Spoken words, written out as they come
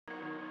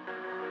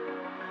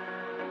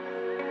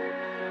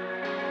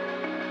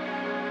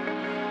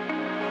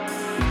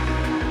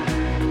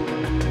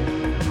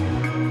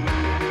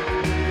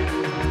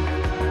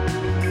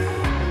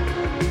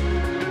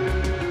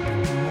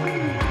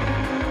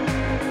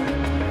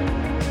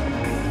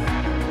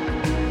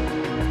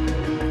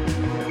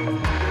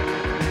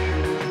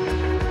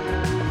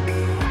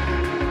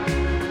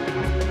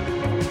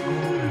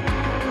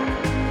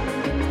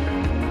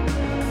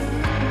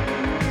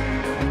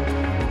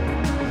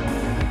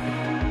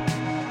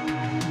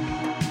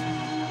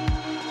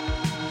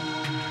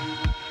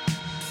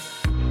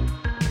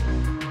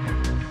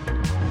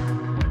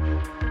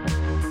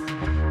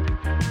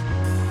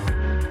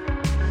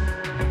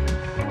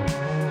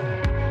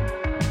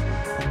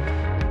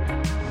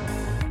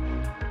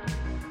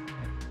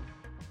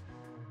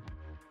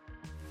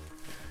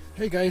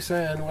Hey guys,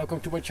 and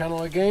welcome to my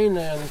channel again.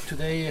 And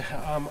today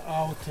I'm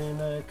out in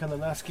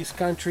Kananaskis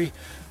country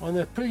on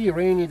a pretty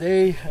rainy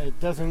day. It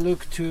doesn't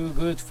look too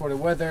good for the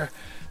weather,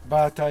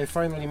 but I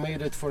finally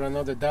made it for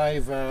another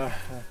dive. A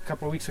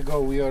couple of weeks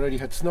ago we already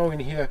had snow in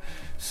here,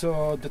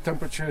 so the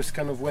temperatures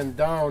kind of went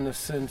down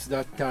since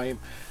that time.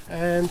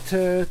 And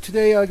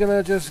today I'm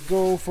gonna just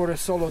go for a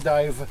solo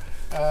dive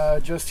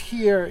just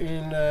here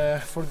in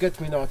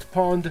Forgetmenot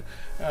Pond.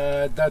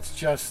 That's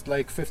just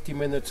like 50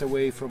 minutes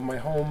away from my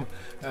home,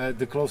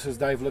 the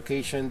closest dive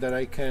location that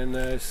I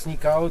can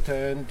sneak out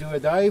and do a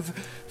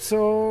dive.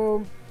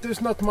 So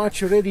there's not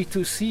much ready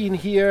to see in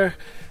here,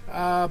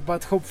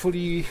 but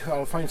hopefully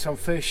I'll find some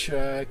fish,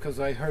 because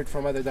I heard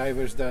from other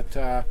divers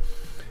that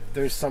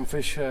there's some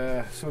fish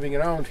swimming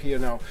around here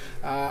now.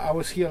 I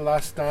was here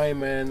last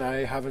time and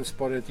I haven't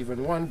spotted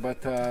even one,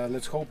 but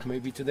let's hope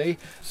maybe today.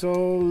 So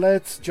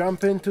let's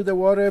jump into the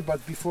water,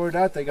 but before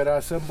that I gotta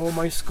assemble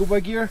my scuba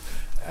gear,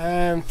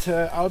 and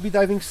I'll be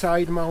diving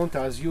side mount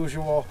as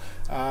usual.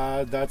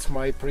 That's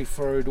my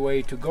preferred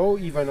way to go,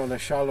 even on a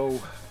shallow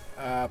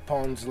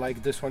ponds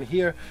like this one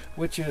here,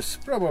 which is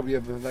probably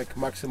like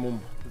maximum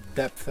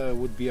depth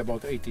would be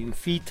about 18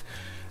 feet.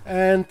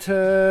 And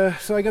so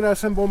I'm gonna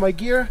assemble my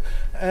gear,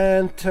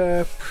 and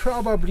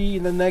probably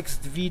in the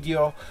next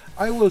video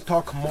I will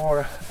talk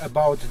more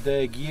about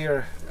the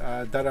gear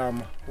that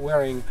I'm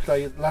wearing.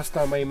 Last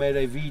time I made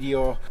a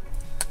video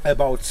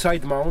about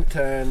side mount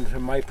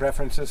and my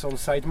preferences on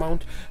side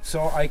mount,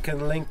 so I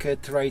can link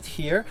it right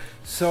here.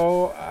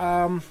 So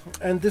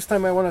and this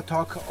time I want to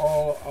talk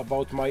all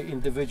about my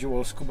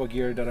individual scuba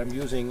gear that I'm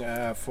using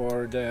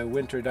for the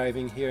winter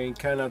diving here in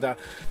Canada.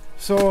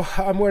 So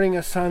I'm wearing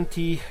a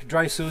Santee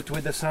dry suit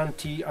with a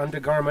Santee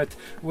undergarment.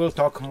 We'll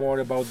talk more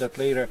about that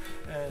later.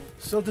 And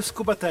so the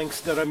scuba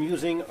tanks that I'm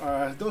using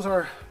are, those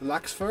are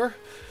Lax Fur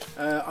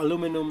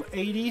aluminum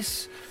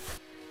 80s.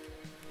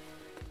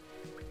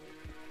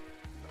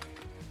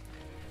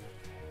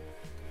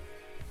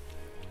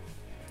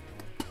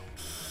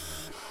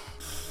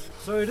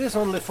 So it is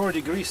only 4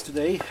 degrees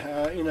today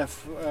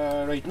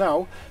right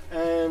now,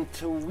 and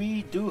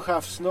we do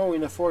have snow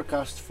in the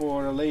forecast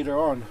for later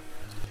on.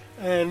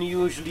 And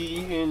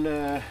usually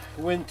in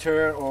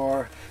winter,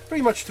 or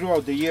pretty much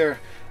throughout the year,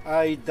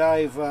 I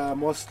dive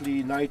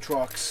mostly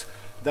nitrox.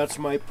 That's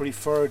my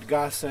preferred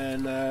gas,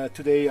 and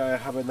today I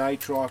have a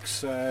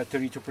nitrox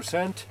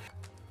 32%.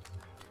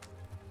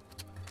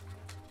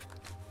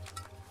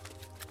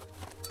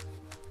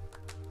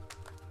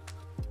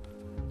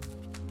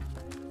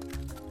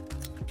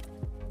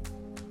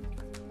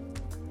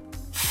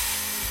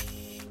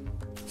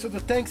 So the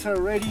tanks are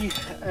ready,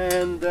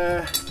 and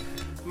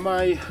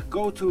my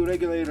go-to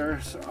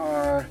regulators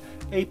are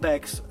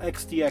Apex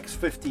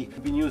XTX50.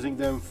 I've been using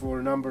them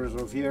for numbers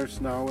of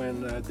years now,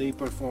 and they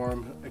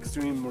perform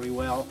extremely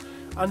well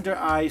under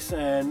ice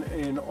and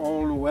in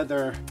all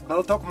weather.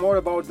 I'll talk more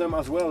about them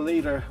as well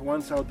later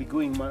once I'll be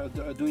doing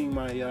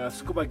my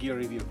scuba gear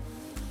review.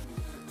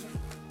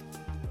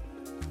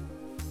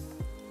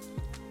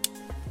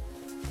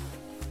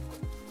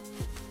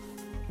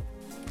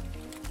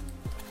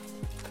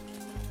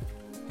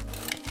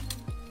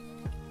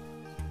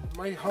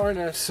 My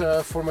harness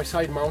for my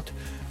side mount,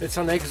 it's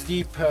an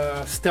X-Deep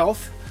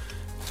Stealth.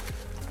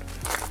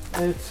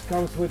 It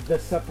comes with the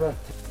separate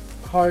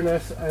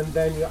harness, and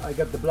then I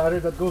got the bladder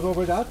that goes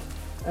over that.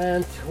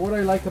 And what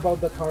I like about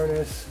that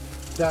harness,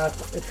 that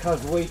it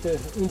has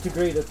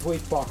integrated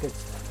weight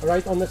pockets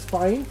right on the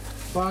spine.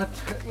 But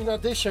in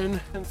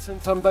addition, and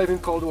since I'm diving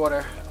cold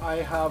water, I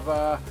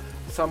have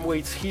some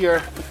weights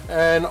here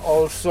and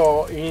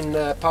also in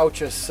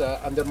pouches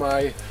under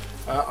my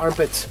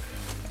armpits.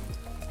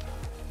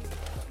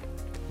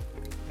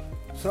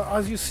 So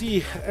as you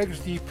see,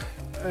 X-Deep,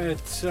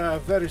 it's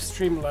a very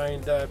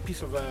streamlined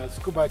piece of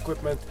scuba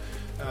equipment.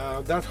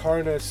 That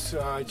harness,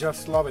 I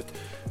just love it.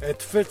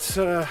 It fits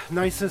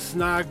nice and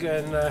snug,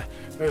 and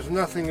there's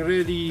nothing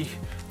really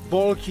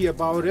bulky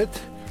about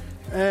it.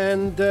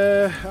 And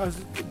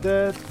as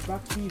the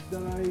back piece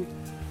that I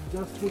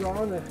just put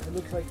on, it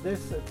looks like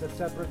this. It's a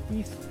separate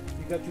piece.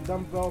 You got your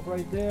dump valve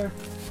right there,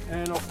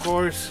 and of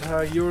course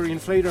your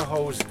inflator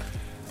hose.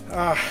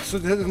 So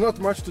there's not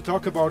much to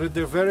talk about it.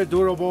 They're very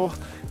durable,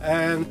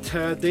 and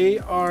they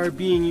are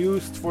being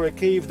used for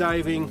cave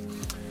diving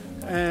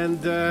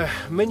and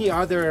many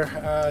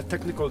other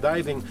technical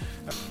diving.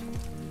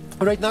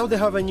 Right now they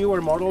have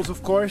newer models,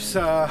 of course,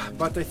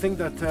 but I think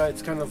that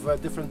it's kind of a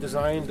different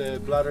design.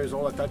 The bladder is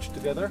all attached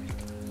together.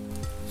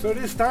 So it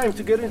is time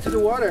to get into the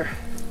water.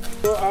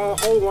 So I'll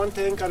hold one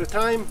tank at a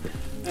time,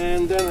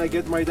 and then I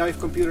get my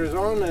dive computers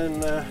on,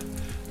 and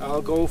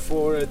I'll go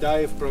for a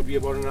dive, probably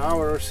about an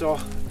hour or so.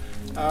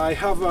 I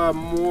have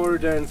more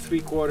than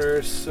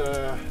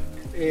 3/4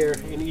 air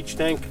in each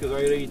tank, because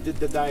I already did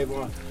the dive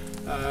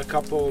a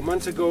couple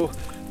months ago,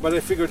 but I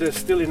figured there's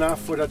still enough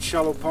for that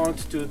shallow pond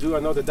to do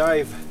another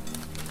dive.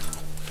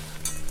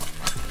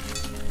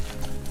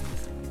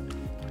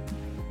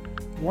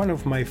 One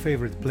of my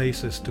favorite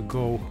places to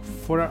go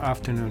for an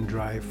afternoon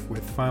drive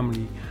with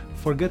family,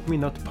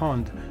 Forgetmenot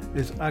Pond,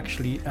 is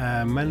actually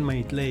a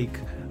man-made lake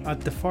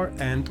at the far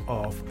end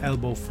of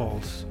Elbow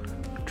Falls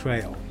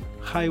Trail,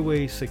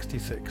 Highway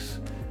 66.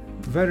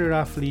 Very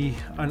roughly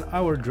an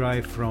hour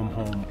drive from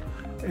home.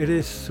 It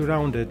is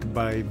surrounded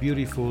by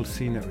beautiful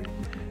scenery.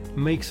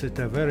 Makes it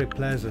a very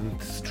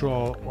pleasant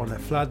stroll on a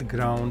flat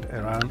ground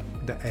around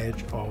the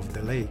edge of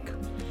the lake.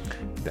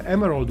 The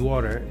emerald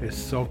water is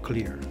so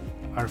clear.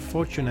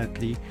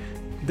 Unfortunately,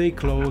 they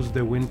closed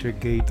the winter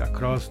gate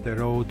across the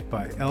road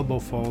by Elbow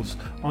Falls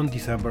on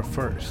December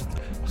 1st,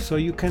 so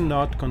you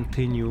cannot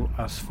continue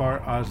as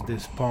far as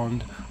this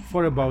pond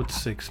for about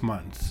 6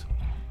 months.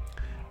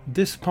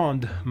 This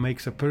pond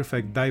makes a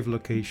perfect dive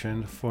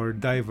location for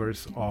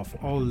divers of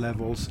all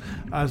levels,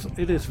 as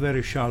it is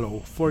very shallow,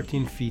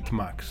 14 feet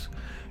max,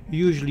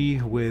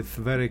 usually with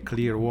very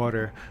clear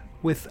water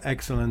with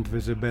excellent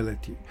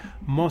visibility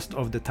most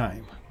of the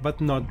time,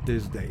 but not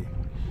this day.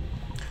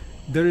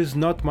 There is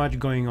not much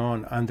going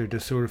on under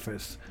the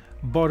surface.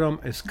 Bottom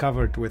is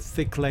covered with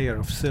thick layer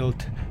of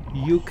silt.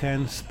 You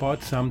can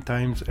spot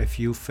sometimes a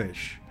few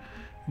fish.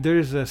 There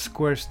is a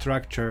square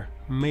structure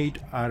made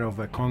out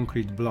of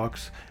concrete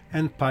blocks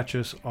and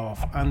patches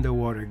of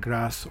underwater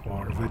grass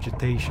or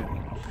vegetation.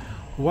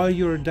 While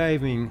you're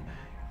diving,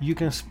 you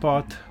can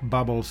spot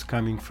bubbles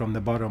coming from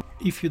the bottom.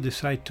 If you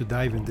decide to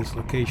dive in this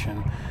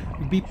location,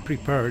 be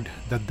prepared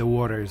that the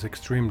water is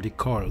extremely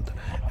cold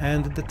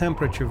and the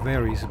temperature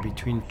varies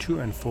between 2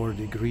 and 4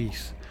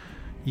 degrees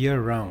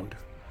year-round.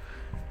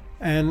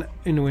 And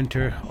in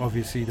winter,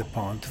 obviously, the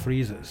pond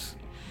freezes.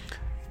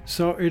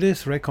 So it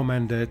is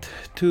recommended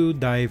to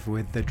dive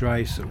with the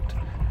dry suit.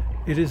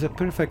 It is a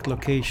perfect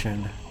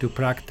location to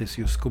practice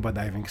your scuba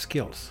diving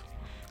skills.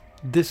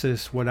 This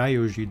is what I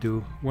usually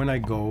do when I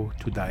go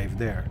to dive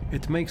there.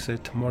 It makes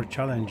it more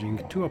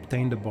challenging to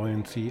obtain the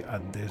buoyancy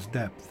at this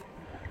depth.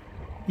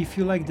 If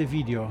you like the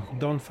video,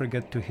 don't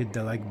forget to hit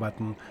the like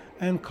button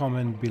and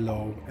comment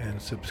below and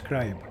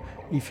subscribe.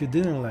 If you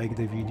didn't like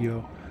the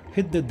video,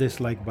 hit the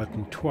dislike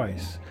button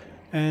twice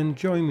and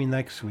join me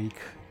next week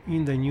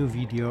in the new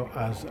video,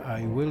 as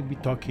I will be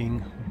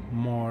talking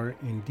more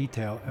in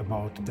detail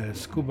about the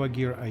scuba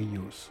gear I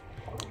use.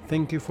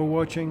 Thank you for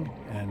watching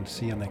and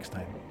see you next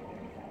time.